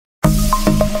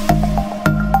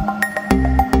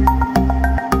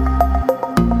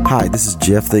Hi, this is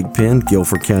Jeff Thigpen,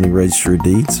 Guilford County Registrar of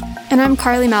Deeds. And I'm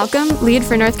Carly Malcolm, Lead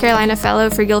for North Carolina Fellow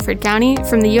for Guilford County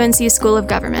from the UNC School of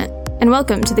Government. And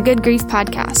welcome to the Good Grief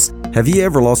Podcast. Have you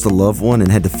ever lost a loved one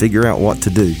and had to figure out what to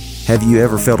do? Have you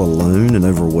ever felt alone and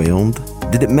overwhelmed?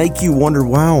 Did it make you wonder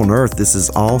why on earth this is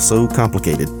all so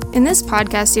complicated? In this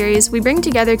podcast series, we bring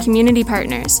together community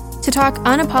partners to talk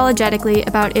unapologetically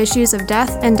about issues of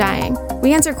death and dying.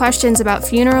 We answer questions about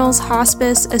funerals,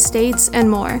 hospice, estates, and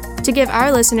more to give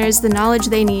our listeners the knowledge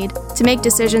they need to make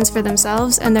decisions for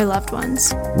themselves and their loved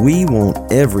ones. We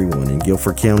want everyone in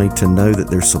Guilford County to know that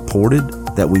they're supported,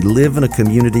 that we live in a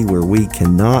community where we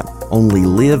can not only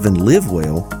live and live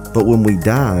well, but when we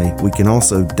die, we can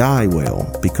also die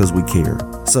well because we care.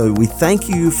 So we thank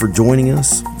you for joining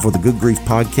us for the Good Grief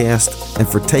Podcast and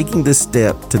for taking this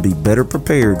step to be better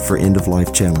prepared for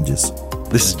end-of-life challenges.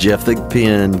 This is Jeff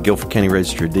Thigpen, Guilford County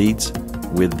Registrar of Deeds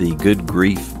with the Good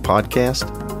Grief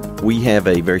Podcast. We have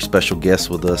a very special guest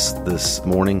with us this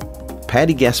morning,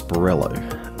 Patti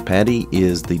Gasparello. Patti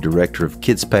is the Director of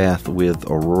Kids Path with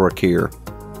AuthoraCare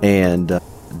and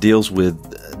deals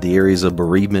with the areas of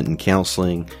bereavement and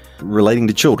counseling relating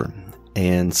to children.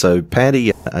 And so,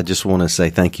 Patti, I just want to say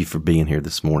thank you for being here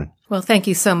this morning. Well, thank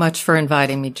you so much for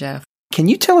inviting me, Jeff. Can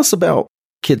you tell us about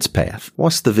Kids Path?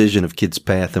 What's the vision of Kids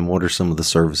Path and what are some of the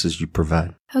services you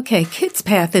provide? Okay, Kids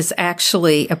Path is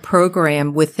actually a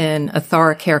program within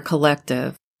AuthoraCare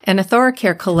Collective. And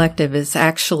AuthoraCare Collective is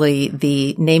actually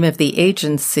the name of the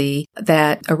agency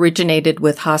that originated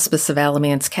with Hospice of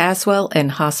Alamance-Caswell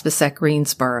and Hospice at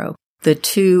Greensboro. The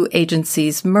two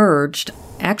agencies merged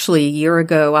actually a year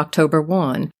ago, October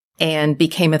 1, and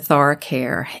became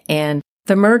AuthoraCare. And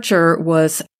the merger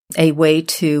was a way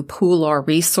to pool our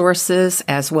resources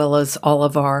as well as all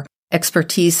of our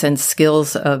expertise and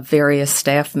skills of various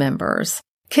staff members.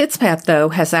 KidsPath, though,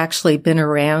 has actually been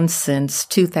around since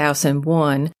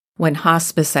 2001 when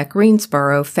Hospice at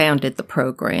Greensboro founded the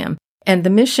program. And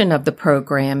the mission of the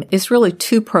program is really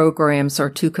two programs or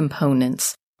two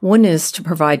components. One is to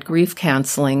provide grief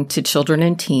counseling to children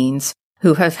and teens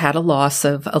who have had a loss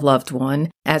of a loved one,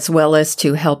 as well as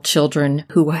to help children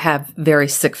who have very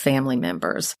sick family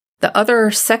members. The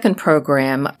other second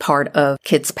program part of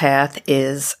Kids Path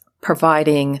is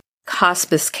providing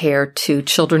hospice care to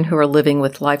children who are living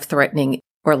with life-threatening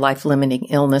or life-limiting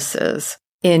illnesses.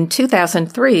 In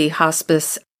 2003,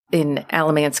 Hospice in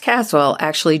Alamance-Caswell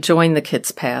actually joined the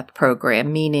Kids Path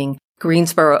program, meaning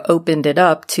Greensboro opened it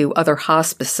up to other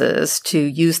hospices to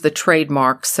use the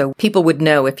trademark so people would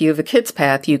know if you have a Kids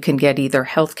Path, you can get either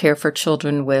health care for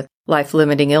children with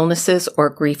life-limiting illnesses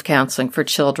or grief counseling for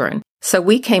children. So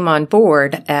we came on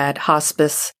board at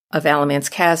Hospice of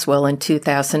Alamance-Caswell in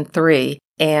 2003.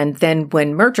 And then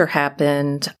when merger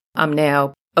happened, I'm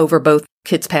now over both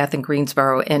Kids Path in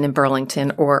Greensboro and in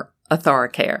Burlington or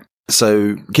AuthoraCare.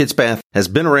 So Kids Path has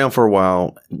been around for a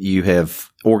while. You have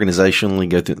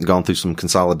organizationally gone through some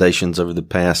consolidations over the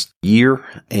past year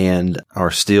and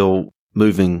are still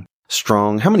moving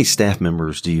strong. How many staff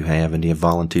members do you have and do you have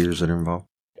volunteers that are involved?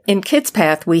 In Kids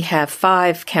Path, we have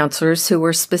 5 counselors who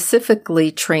are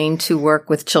specifically trained to work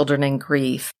with children in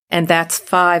grief. And that's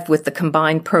 5 with the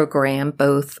combined program,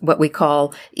 both what we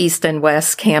call East and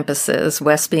West campuses,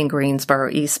 West being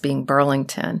Greensboro, East being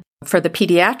Burlington. For the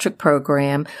pediatric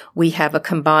program, we have a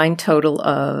combined total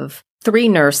of 3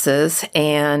 nurses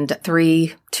and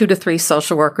 2 to 3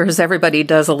 social workers. Everybody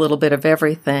does a little bit of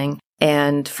everything.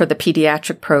 And for the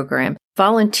pediatric program,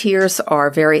 volunteers are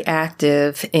very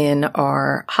active in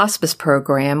our hospice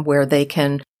program where they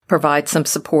can provide some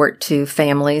support to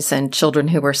families and children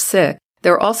who are sick.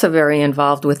 They're also very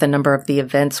involved with a number of the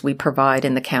events we provide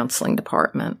in the counseling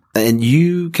department. And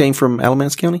you came from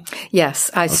Alamance County?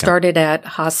 Yes, I started at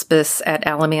hospice at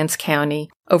Alamance County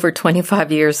over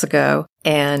 25 years ago,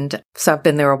 and so I've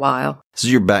been there a while. So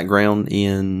your background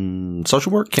in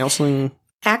social work, counseling?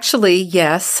 Actually,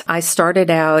 yes. I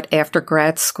started out after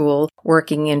grad school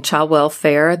working in child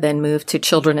welfare, then moved to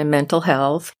children and mental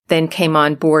health, then came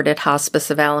on board at Hospice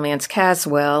of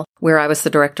Alamance-Caswell, where I was the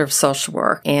director of social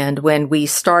work. And when we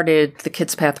started the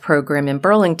Kids Path program in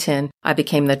Burlington, I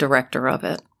became the director of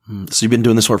it. So you've been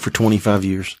doing this work for 25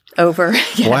 years? Over,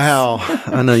 yes. Wow.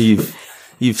 I know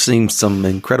you've seen some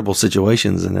incredible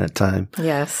situations in that time.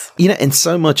 Yes. You know, and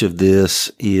so much of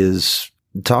this is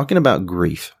talking about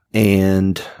grief.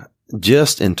 And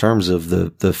just in terms of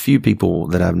the few people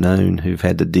that I've known who've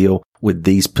had to deal with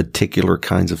these particular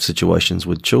kinds of situations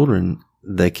with children,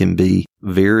 they can be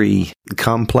very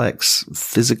complex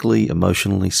physically,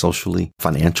 emotionally, socially,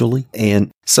 financially. And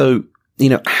so, you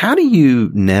know, how do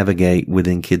you navigate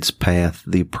within Kids Path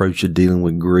the approach of dealing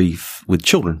with grief with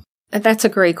children? That's a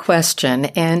great question.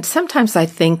 And sometimes I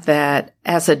think that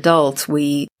as adults,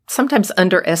 we sometimes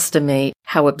underestimate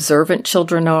how observant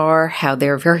children are, how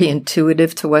they're very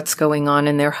intuitive to what's going on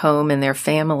in their home and their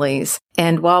families.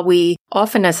 And while we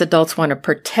often as adults want to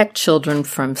protect children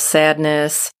from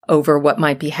sadness over what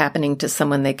might be happening to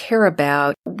someone they care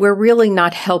about, we're really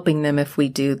not helping them if we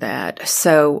do that.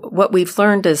 So what we've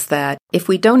learned is that if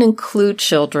we don't include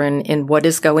children in what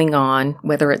is going on,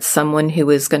 whether it's someone who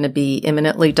is going to be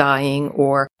imminently dying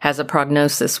or has a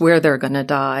prognosis where they're going to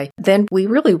die, then we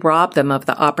really rob them of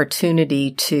the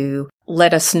opportunity to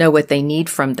let us know what they need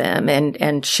from them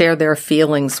and share their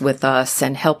feelings with us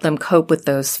and help them cope with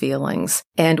those feelings.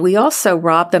 And we also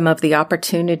rob them of the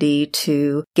opportunity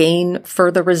to gain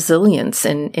further resilience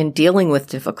in dealing with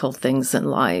difficult things in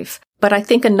life. But I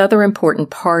think another important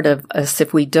part of us,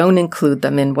 if we don't include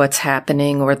them in what's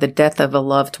happening or the death of a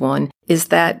loved one, is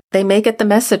that they may get the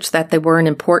message that they weren't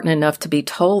important enough to be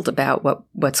told about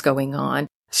what's going on.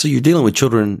 So you're dealing with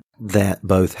children that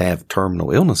both have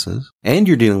terminal illnesses, and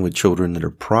you're dealing with children that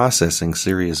are processing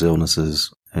serious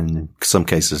illnesses, and in some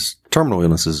cases, terminal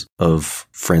illnesses of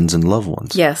friends and loved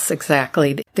ones. Yes,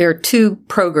 exactly. There are two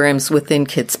programs within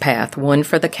Kids Path, one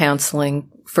for the counseling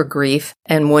for grief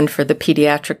and one for the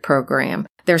pediatric program.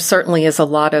 There certainly is a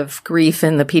lot of grief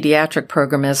in the pediatric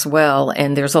program as well,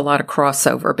 and there's a lot of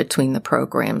crossover between the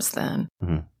programs then.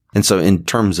 Mm-hmm. And so in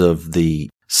terms of the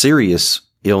serious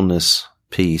illness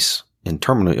piece in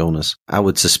terminal illness, I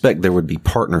would suspect there would be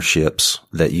partnerships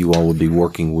that you all would be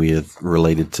working with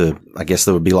related to, I guess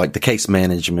that would be like the case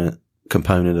management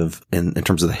component of, in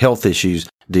terms of the health issues,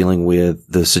 dealing with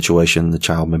the situation the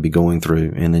child may be going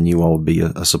through. And then you all would be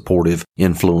a supportive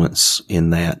influence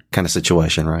in that kind of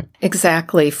situation, right?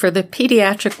 Exactly. For the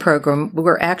pediatric program,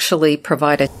 we're actually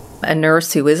provided a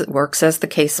nurse who works as the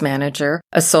case manager,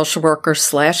 a social worker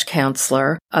 /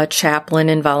 counselor, a chaplain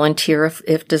and volunteer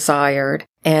if desired.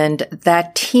 And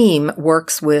that team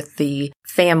works with the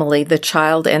family, the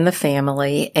child and the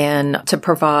family, and to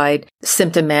provide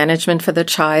symptom management for the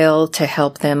child, to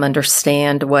help them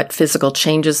understand what physical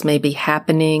changes may be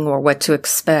happening or what to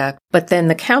expect. But then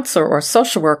the counselor or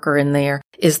social worker in there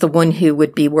is the one who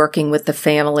would be working with the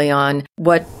family on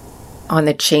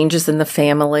the changes in the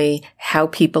family, how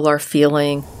people are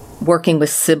feeling, working with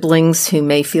siblings who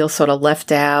may feel sort of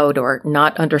left out or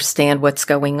not understand what's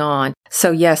going on.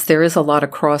 So yes, there is a lot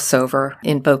of crossover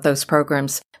in both those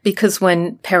programs, because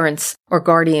when parents or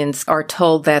guardians are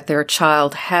told that their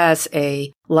child has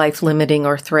a life-limiting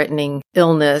or threatening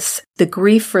illness, the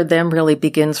grief for them really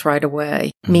begins right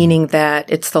away, meaning that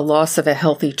it's the loss of a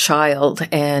healthy child,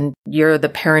 and you're the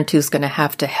parent who's going to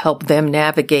have to help them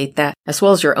navigate that, as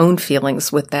well as your own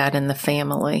feelings with that in the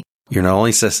family. You're not only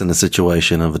assessing the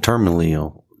situation of a terminally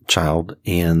ill child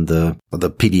and the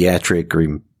pediatric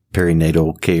or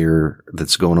perinatal care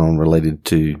that's going on related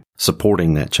to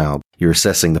supporting that child. You're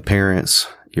assessing the parents.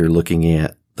 You're looking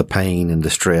at the pain and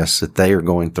distress that they are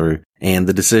going through and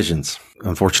the decisions,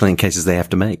 unfortunately, in cases they have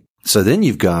to make. So then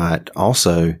you've got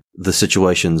also the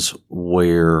situations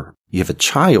where you have a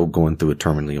child going through a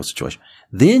terminally ill situation.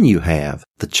 Then you have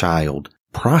the child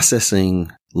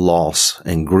processing loss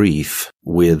and grief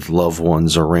with loved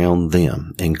ones around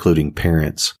them, including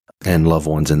parents and loved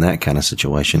ones in that kind of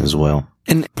situation as well.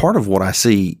 And part of what I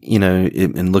see,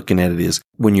 in looking at it is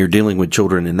when you're dealing with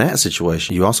children in that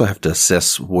situation, you also have to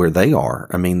assess where they are.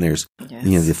 I mean, there's,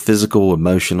 the physical,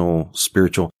 emotional,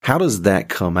 spiritual. How does that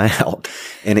come out?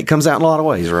 And it comes out in a lot of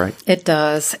ways, right? It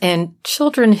does. And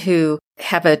children who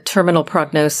have a terminal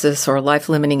prognosis or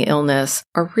life-limiting illness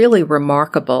are really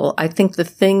remarkable. I think the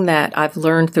thing that I've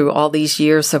learned through all these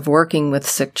years of working with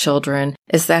sick children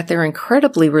is that they're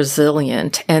incredibly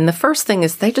resilient. And the first thing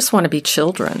is they just want to be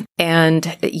children.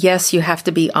 And yes, you have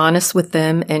to be honest with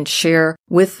them and share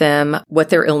with them what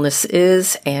their illness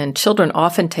is. And children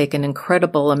often take an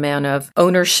incredible amount of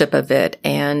ownership of it,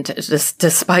 and just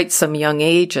despite some young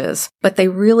ages, but they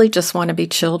really just want to be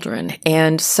children.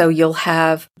 And so you'll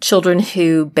have children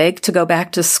who beg to go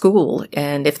back to school.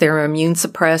 And if they're immune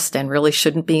suppressed and really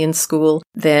shouldn't be in school,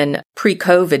 then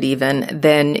pre-COVID even,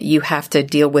 then you have to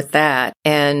deal with that.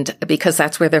 And because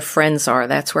that's where their friends are,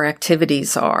 that's where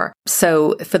activities are.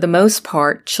 So for the most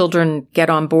part, children get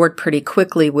on board pretty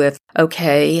quickly with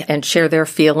okay and share their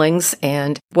feelings,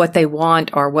 and what they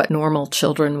want are what normal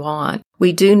children want.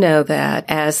 we do know that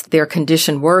as their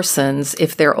condition worsens,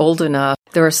 if they're old enough,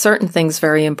 there are certain things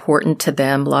very important to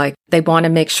them, like they want to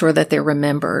make sure that they're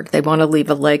remembered. They want to leave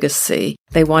a legacy.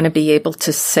 They want to be able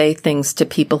to say things to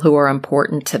people who are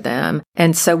important to them.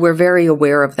 And so we're very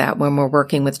aware of that when we're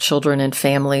working with children and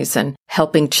families and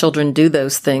helping children do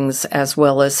those things, as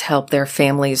well as help their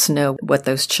families know what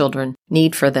those children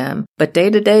need for them. But day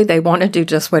to day, they want to do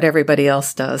just what everybody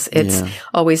else does. It's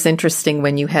always interesting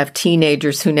when you have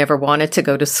teenagers who never wanted to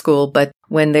go to school, but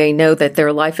when they know that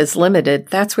their life is limited,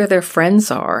 that's where their friends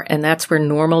are, and that's where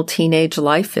normal teenage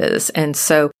life is. And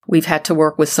so we've had to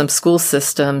work with some school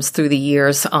systems through the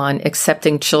years on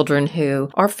accepting children who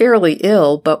are fairly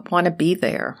ill but want to be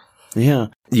there. Yeah.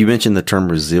 You mentioned the term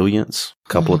resilience a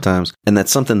couple of times, and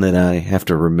that's something that I have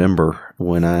to remember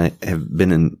when I have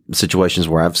been in situations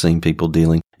where I've seen people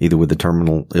dealing either with the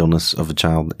terminal illness of a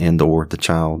child and or the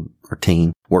child or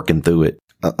teen working through it.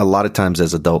 A lot of times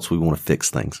as adults, we want to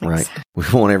fix things, right? We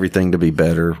want everything to be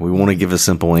better. We want to give a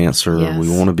simple answer. Yes.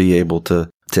 We want to be able to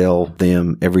tell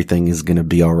them everything is going to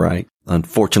be all right.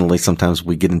 Unfortunately, sometimes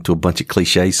we get into a bunch of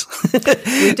cliches.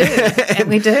 We do. And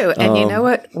we do. And you know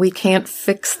what? We can't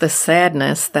fix the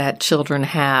sadness that children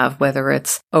have, whether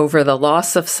it's over the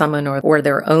loss of someone or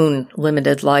their own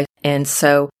limited life. And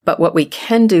so, but what we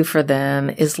can do for them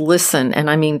is listen.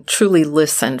 And I mean, truly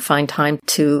listen, find time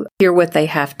to hear what they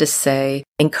have to say,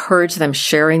 encourage them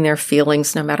sharing their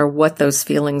feelings, no matter what those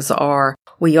feelings are.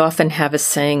 We often have a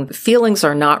saying, feelings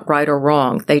are not right or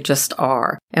wrong. They just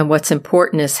are. And what's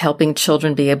important is helping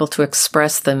children be able to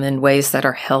express them in ways that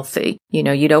are healthy. You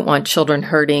know, you don't want children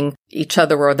hurting each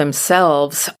other or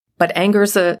themselves, but anger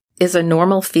is a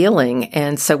normal feeling.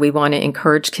 And so we want to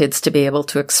encourage kids to be able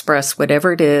to express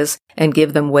whatever it is and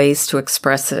give them ways to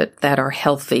express it that are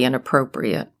healthy and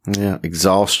appropriate. Yeah.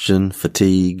 Exhaustion,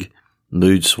 fatigue,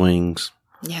 mood swings.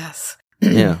 Yes.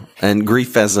 Yeah. And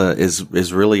grief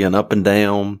is really an up and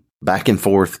down, back and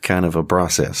forth kind of a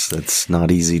process that's not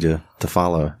easy to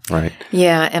follow, right?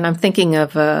 Yeah. And I'm thinking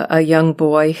of a young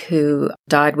boy who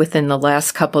died within the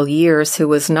last couple years who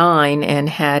was 9 and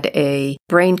had a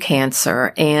brain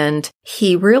cancer. And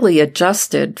he really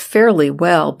adjusted fairly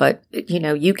well. But, you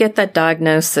know, you get that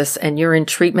diagnosis and you're in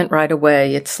treatment right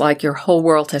away. It's like your whole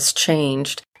world has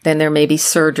changed. Then there may be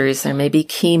surgeries, there may be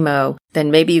chemo,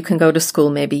 then maybe you can go to school,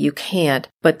 maybe you can't.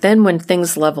 But then when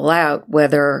things level out,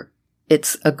 whether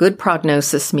it's a good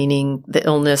prognosis, meaning the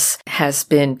illness has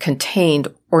been contained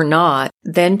or not,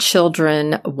 then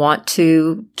children want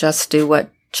to just do what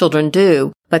children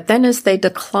do. But then as they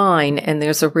decline and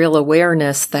there's a real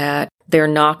awareness that they're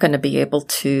not going to be able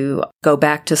to go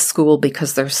back to school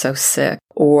because they're so sick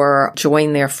or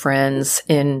join their friends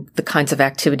in the kinds of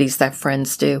activities that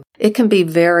friends do, it can be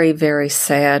very, very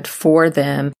sad for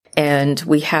them. And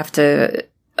we have to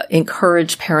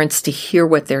encourage parents to hear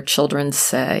what their children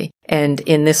say. And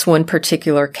in this one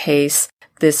particular case,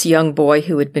 this young boy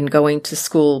who had been going to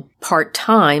school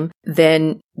part-time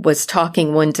then was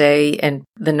talking one day, and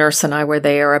the nurse and I were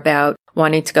there, about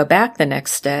wanting to go back the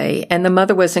next day. And the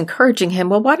mother was encouraging him,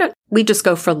 well, why don't we just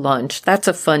go for lunch? That's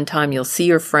a fun time. You'll see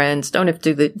your friends. Don't have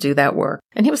to do that work.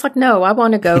 And he was like, no, I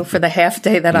want to go for the half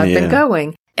day that I've been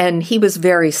going. And he was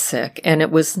very sick, and it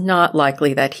was not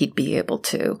likely that he'd be able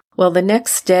to. Well, the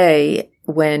next day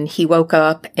when he woke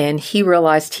up and he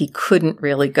realized he couldn't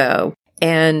really go,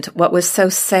 and what was so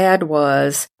sad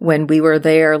was when we were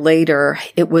there later,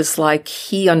 it was like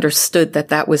he understood that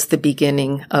that was the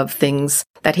beginning of things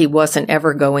that he wasn't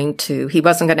going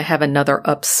to have another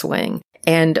upswing.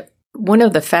 And one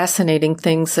of the fascinating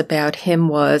things about him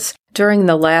was during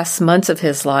the last months of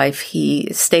his life,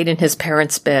 he stayed in his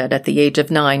parents' bed at the age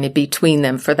of 9 in between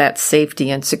them for that safety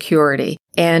and security.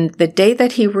 And the day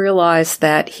that he realized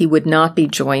that he would not be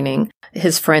joining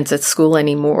his friends at school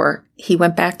anymore, he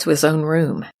went back to his own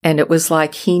room. And it was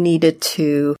like he needed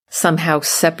to somehow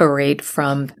separate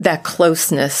from that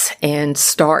closeness and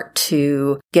start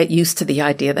to get used to the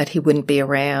idea that he wouldn't be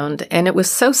around. And it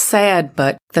was so sad,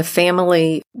 but the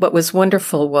family, what was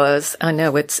wonderful was, I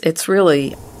know it's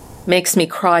really makes me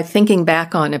cry thinking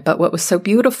back on it, but what was so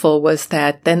beautiful was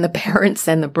that then the parents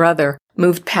and the brother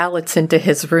moved pallets into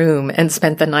his room and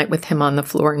spent the night with him on the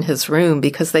floor in his room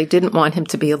because they didn't want him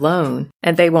to be alone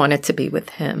and they wanted to be with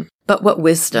him. But what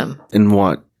wisdom. And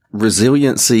what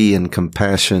resiliency and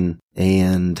compassion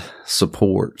and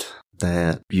support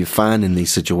that you find in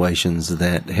these situations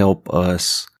that help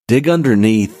us dig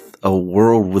underneath a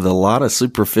world with a lot of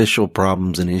superficial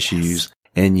problems and issues. Yes.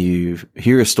 And you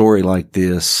hear a story like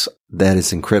this that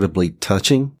is incredibly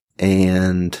touching,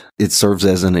 and it serves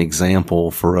as an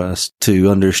example for us to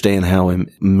understand how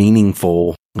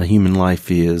meaningful a human life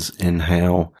is and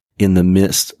how in the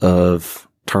midst of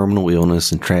terminal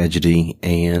illness and tragedy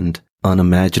and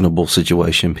unimaginable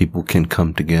situation, people can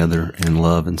come together and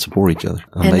love and support each other.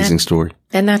 Amazing story.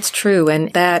 And that's true.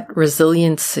 And that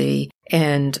resiliency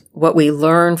and what we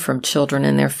learn from children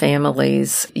and their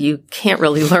families, you can't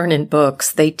really learn in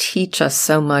books. They teach us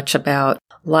so much about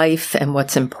life and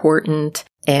what's important.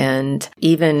 And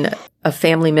even a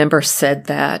family member said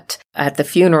that at the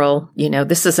funeral,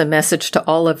 this is a message to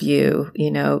all of you,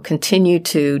 continue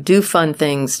to do fun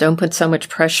things. Don't put so much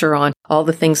pressure on all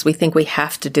the things we think we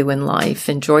have to do in life.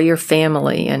 Enjoy your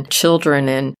family and children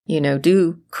and,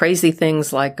 do crazy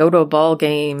things like go to a ball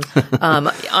game,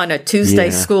 on a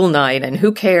Tuesday school night, and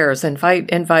who cares?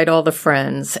 Invite all the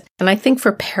friends. And I think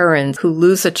for parents who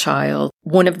lose a child,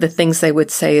 one of the things they would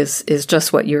say is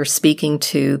just what you're speaking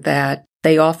to, that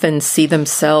they often see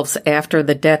themselves after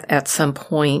the death at some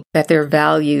point, that their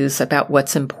values about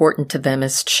what's important to them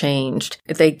has changed.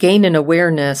 They gain an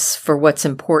awareness for what's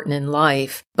important in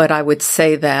life, but I would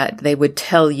say that they would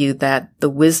tell you that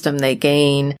the wisdom they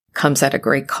gain comes at a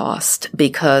great cost,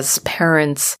 because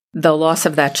parents, the loss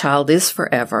of that child is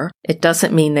forever. It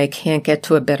doesn't mean they can't get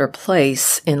to a better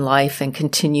place in life and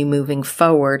continue moving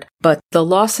forward. But the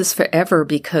loss is forever,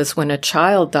 because when a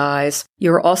child dies,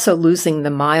 you're also losing the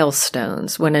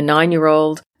milestones. When a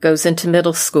 9-year-old goes into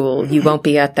middle school, you won't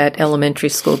be at that elementary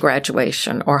school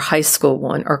graduation or high school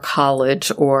one or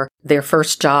college or their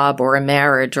first job or a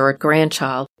marriage or a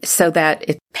grandchild, so that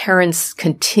parents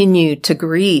continue to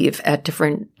grieve at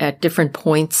different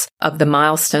points of the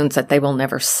milestones that they will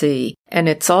never see. And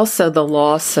it's also the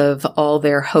loss of all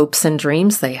their hopes and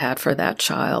dreams they had for that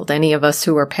child. Any of us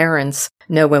who are parents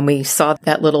know when we saw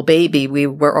that little baby, we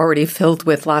were already filled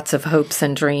with lots of hopes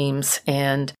and dreams.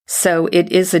 And so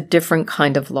it is a different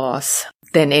kind of loss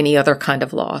than any other kind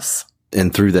of loss.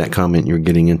 And through that comment, you're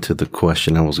getting into the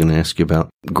question I was going to ask you about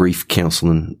grief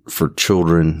counseling for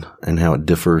children and how it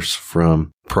differs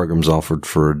from programs offered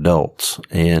for adults.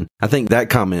 And I think that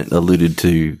comment alluded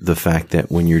to the fact that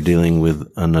when you're dealing with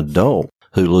an adult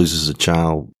who loses a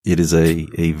child, it is a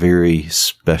very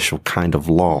special kind of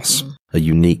loss, a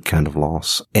unique kind of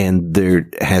loss. And there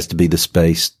has to be the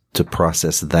space to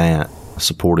process that,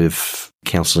 supportive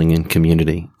counseling and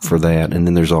community for that. And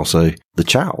then there's also the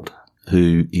child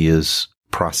who is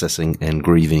processing and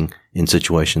grieving in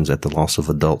situations at the loss of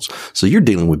adults. So you're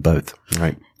dealing with both,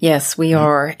 right? Yes, we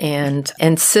are. And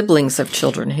siblings of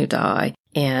children who die.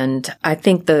 And I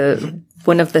think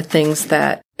one of the things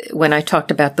that when I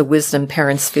talked about the wisdom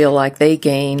parents feel like they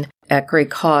gain at great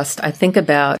cost, I think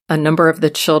about a number of the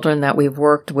children that we've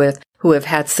worked with who have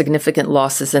had significant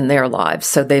losses in their lives.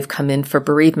 So they've come in for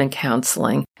bereavement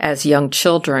counseling as young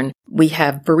children. We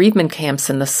have bereavement camps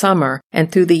in the summer.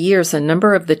 And through the years, a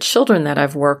number of the children that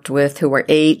I've worked with who were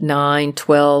 8, 9,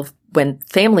 12, when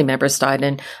family members died,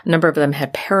 and a number of them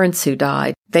had parents who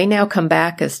died, they now come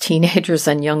back as teenagers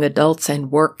and young adults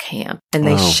and work camp, and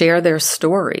they share their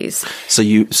stories. So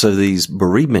these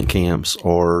bereavement camps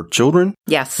are children?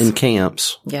 Yes. In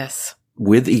camps? Yes.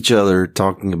 With each other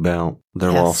talking about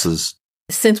their losses?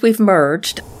 Since we've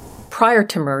merged, prior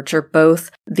to merger, both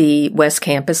the West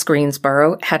Campus,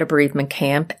 Greensboro, had a bereavement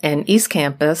camp, and East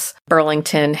Campus,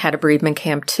 Burlington, had a bereavement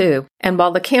camp too. And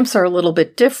while the camps are a little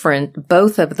bit different,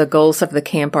 both of the goals of the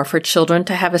camp are for children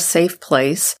to have a safe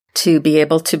place, to be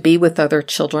able to be with other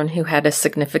children who had a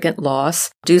significant loss,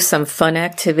 do some fun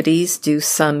activities, do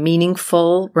some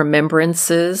meaningful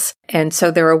remembrances. And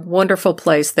so they're a wonderful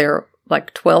place. They're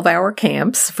like 12-hour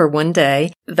camps for one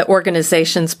day. The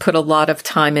organizations put a lot of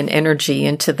time and energy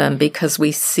into them because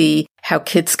we see how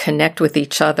kids connect with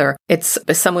each other.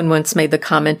 Someone once made the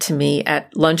comment to me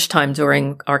at lunchtime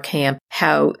during our camp,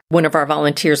 how one of our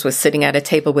volunteers was sitting at a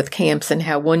table with camps and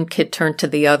how one kid turned to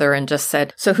the other and just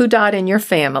said, "So who died in your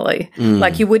family?"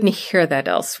 Like you wouldn't hear that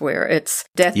elsewhere.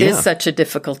 Death is such a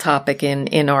difficult topic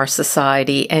in our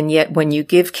society. And yet when you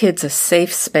give kids a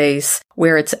safe space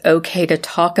where it's okay to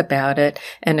talk about it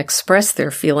and express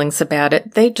their feelings about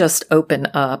it, they just open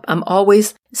up. I'm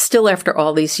always, still after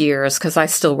all these years, because I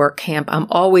still work camp, I'm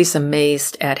always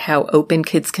amazed at how open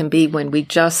kids can be when we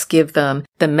just give them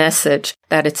the message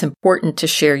that it's important to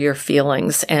share your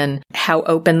feelings, and how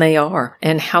open they are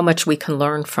and how much we can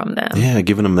learn from them. Yeah,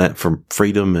 giving them that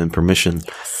freedom and permission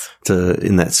to,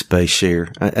 in that space,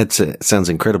 share. It sounds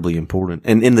incredibly important.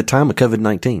 And in the time of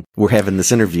COVID-19, we're having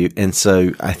this interview. And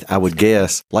so I would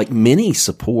guess, like many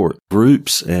support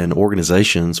groups and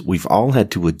organizations, we've all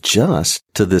had to adjust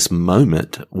to this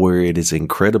moment where it is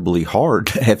incredibly hard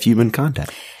to have human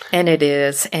contact. And it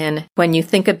is. And when you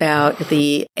think about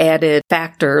the added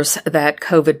factors that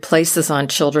COVID places on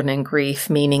children in grief,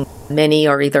 meaning many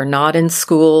are either not in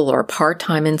school or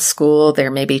part-time in school,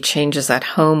 there may be changes at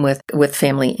home with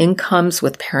family incomes,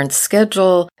 with parents'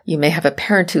 schedule. You may have a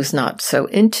parent who's not so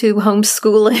into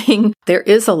homeschooling. There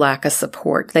is a lack of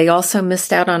support. They also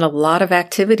missed out on a lot of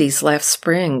activities last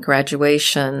spring,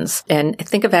 graduations. And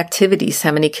think of activities,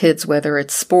 how many kids, whether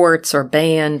it's sports or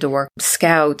band or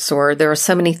scouts, or there are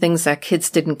so many things that kids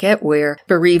didn't get where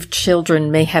bereaved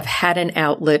children may have had an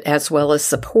outlet as well as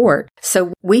support.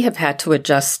 So we have had to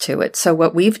adjust to it. So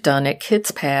what we've done at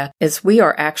KidsPath is we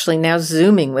are actually now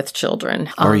Zooming with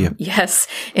children. Are you? Yes.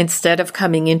 Instead of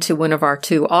coming into one of our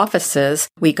 2 offices,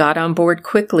 we got on board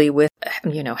quickly with,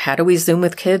 how do we Zoom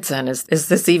with kids, and is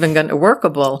this even going to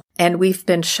workable? And we've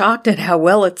been shocked at how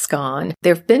well it's gone.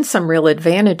 There have been some real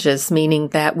advantages, meaning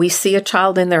that we see a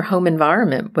child in their home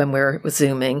environment when we're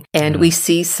Zooming, and we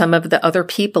see some of the other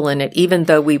people in it, even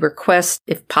though we request,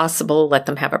 if possible, let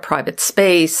them have a private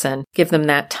space and give them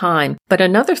that time. But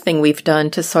another thing we've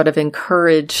done to sort of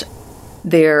encourage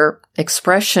their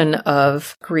expression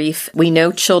of grief. We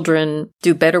know children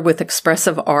do better with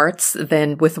expressive arts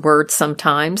than with words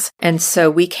sometimes. And so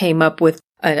we came up with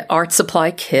an art supply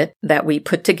kit that we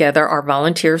put together, our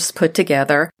volunteers put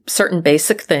together, certain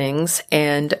basic things,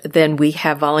 and then we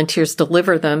have volunteers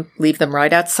deliver them, leave them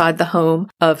right outside the home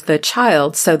of the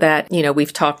child so that,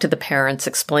 we've talked to the parents,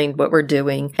 explained what we're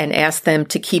doing, and asked them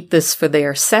to keep this for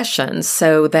their sessions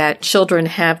so that children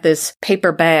have this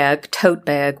paper bag, tote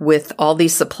bag with all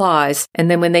these supplies.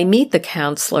 And then when they meet the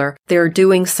counselor, they're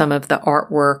doing some of the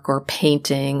artwork or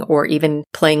painting or even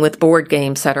playing with board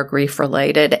games that are grief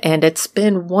related. And it's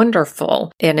been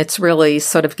wonderful. And it's really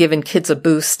sort of given kids a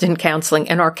boost in counseling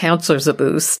and our counselors a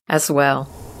boost as well.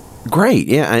 Great.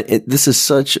 Yeah. This is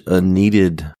such a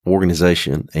needed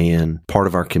organization and part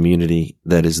of our community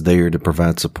that is there to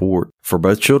provide support for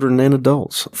both children and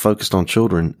adults, focused on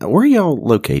children. Where are y'all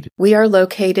located? We are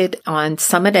located on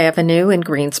Summit Avenue in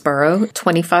Greensboro,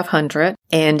 2500,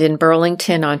 and in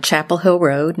Burlington on Chapel Hill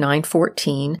Road,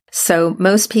 914. So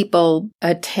most people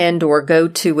attend or go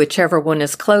to whichever one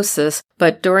is closest,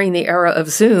 but during the era of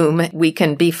Zoom, we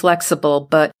can be flexible,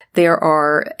 but there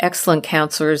are excellent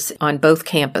counselors on both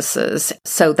campuses.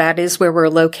 So that is where we're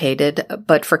located.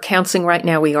 But for counseling right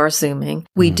now, we are Zooming.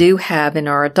 We do have in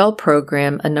our adult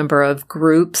program a number of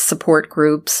groups, support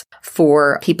groups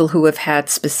for people who have had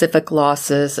specific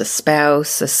losses, a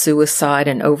spouse, a suicide,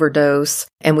 an overdose.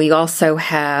 And we also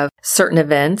have certain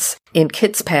events. In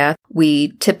KidsPath,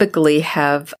 we typically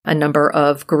have a number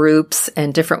of groups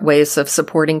and different ways of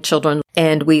supporting children.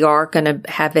 And we are going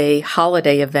to have a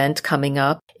holiday event coming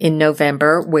up in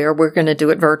November where we're going to do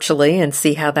it virtually and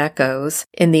see how that goes.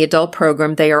 In the adult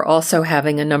program, they are also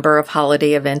having a number of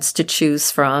holiday events to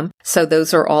choose from. So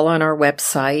those are all on our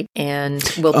website and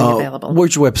will be available.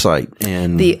 Where's your website?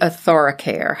 And the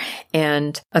AuthoraCare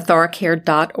and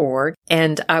AuthoraCare.org.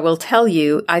 And I will tell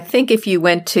you, I think if you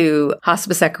went to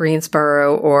Hospice at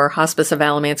Greensboro or Hospice of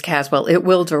Alamance Caswell, it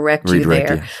will direct you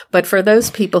there. But for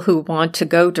those people who want to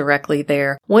go directly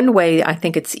there, one way I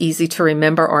think it's easy to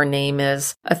remember our name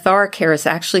is AuthoraCare is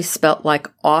actually spelt like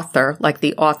author, like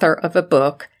the author of a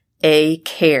book,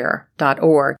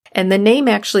 acare.org. And the name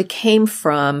actually came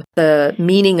from the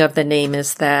meaning of the name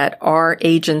is that our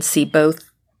agency, both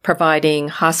providing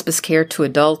hospice care to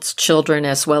adults, children,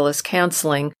 as well as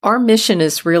counseling, our mission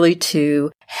is really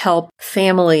to help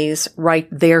families write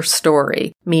their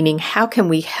story, meaning how can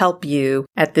we help you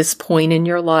at this point in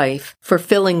your life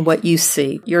fulfilling what you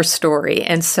see, your story.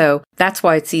 And so that's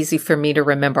why it's easy for me to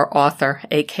remember author,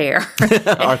 ACare.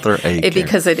 Author, ACare.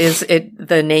 Because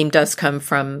the name does come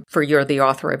from, for you're the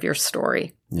author of your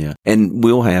story. Yeah. And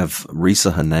we'll have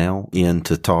Risa Hanau in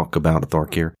to talk about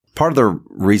AuthoraCare. Part of the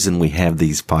reason we have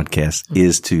these podcasts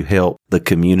is to help the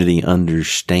community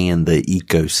understand the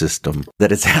ecosystem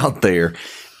that is out there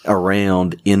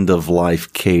around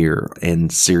end-of-life care and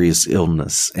serious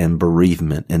illness and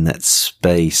bereavement, and that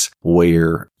space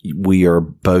where we are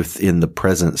both in the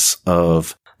presence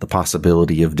of the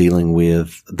possibility of dealing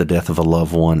with the death of a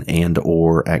loved one and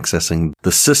or accessing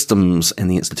the systems and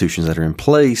the institutions that are in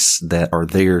place that are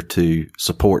there to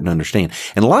support and understand.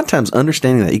 And a lot of times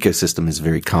understanding that ecosystem is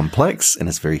very complex and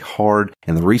it's very hard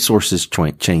and the resources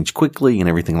change quickly and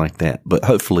everything like that. But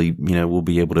hopefully, we'll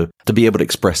be able to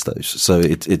express those. So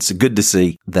it's good to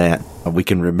see that we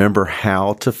can remember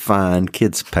how to find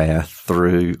KidsPath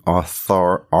through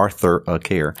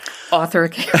AuthoraCare.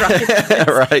 AuthoraCare,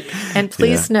 right? Right. And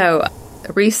please know,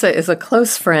 Risa is a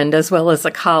close friend as well as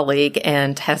a colleague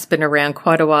and has been around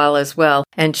quite a while as well.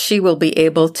 and she will be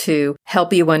able to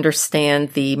help you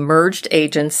understand the merged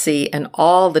agency and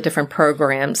all the different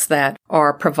programs that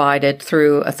are provided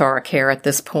through AuthoraCare at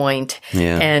this point.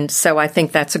 Yeah. And so I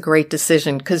think that's a great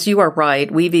decision, because you are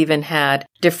right. We've even had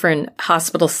different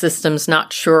hospital systems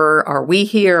not sure, are we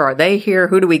here? Are they here?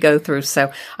 Who do we go through?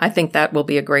 So I think that will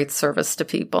be a great service to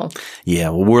people. Yeah,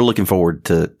 well, we're looking forward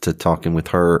to talking with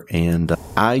her. And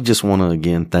I just want to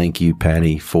again thank you,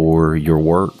 Patti, for your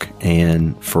work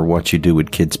and for what you do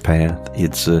with Kids Path.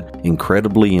 It's an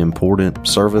incredibly important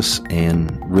service,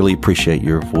 and really appreciate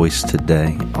your voice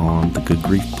today on the Good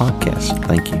Grief Podcast.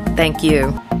 Thank you. Thank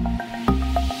you.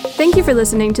 Thank you for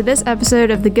listening to this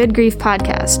episode of the Good Grief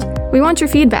Podcast. We want your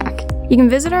feedback. You can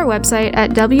visit our website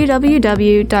at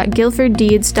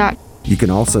www.guilforddeeds.com. You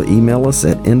can also email us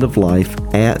at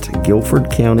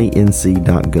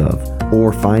endoflife@guilfordcountync.gov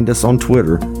or find us on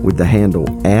Twitter with the handle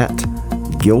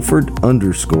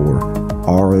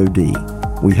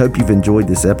 @Guilford_ROD. We hope you've enjoyed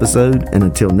this episode, and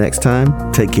until next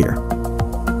time, take care.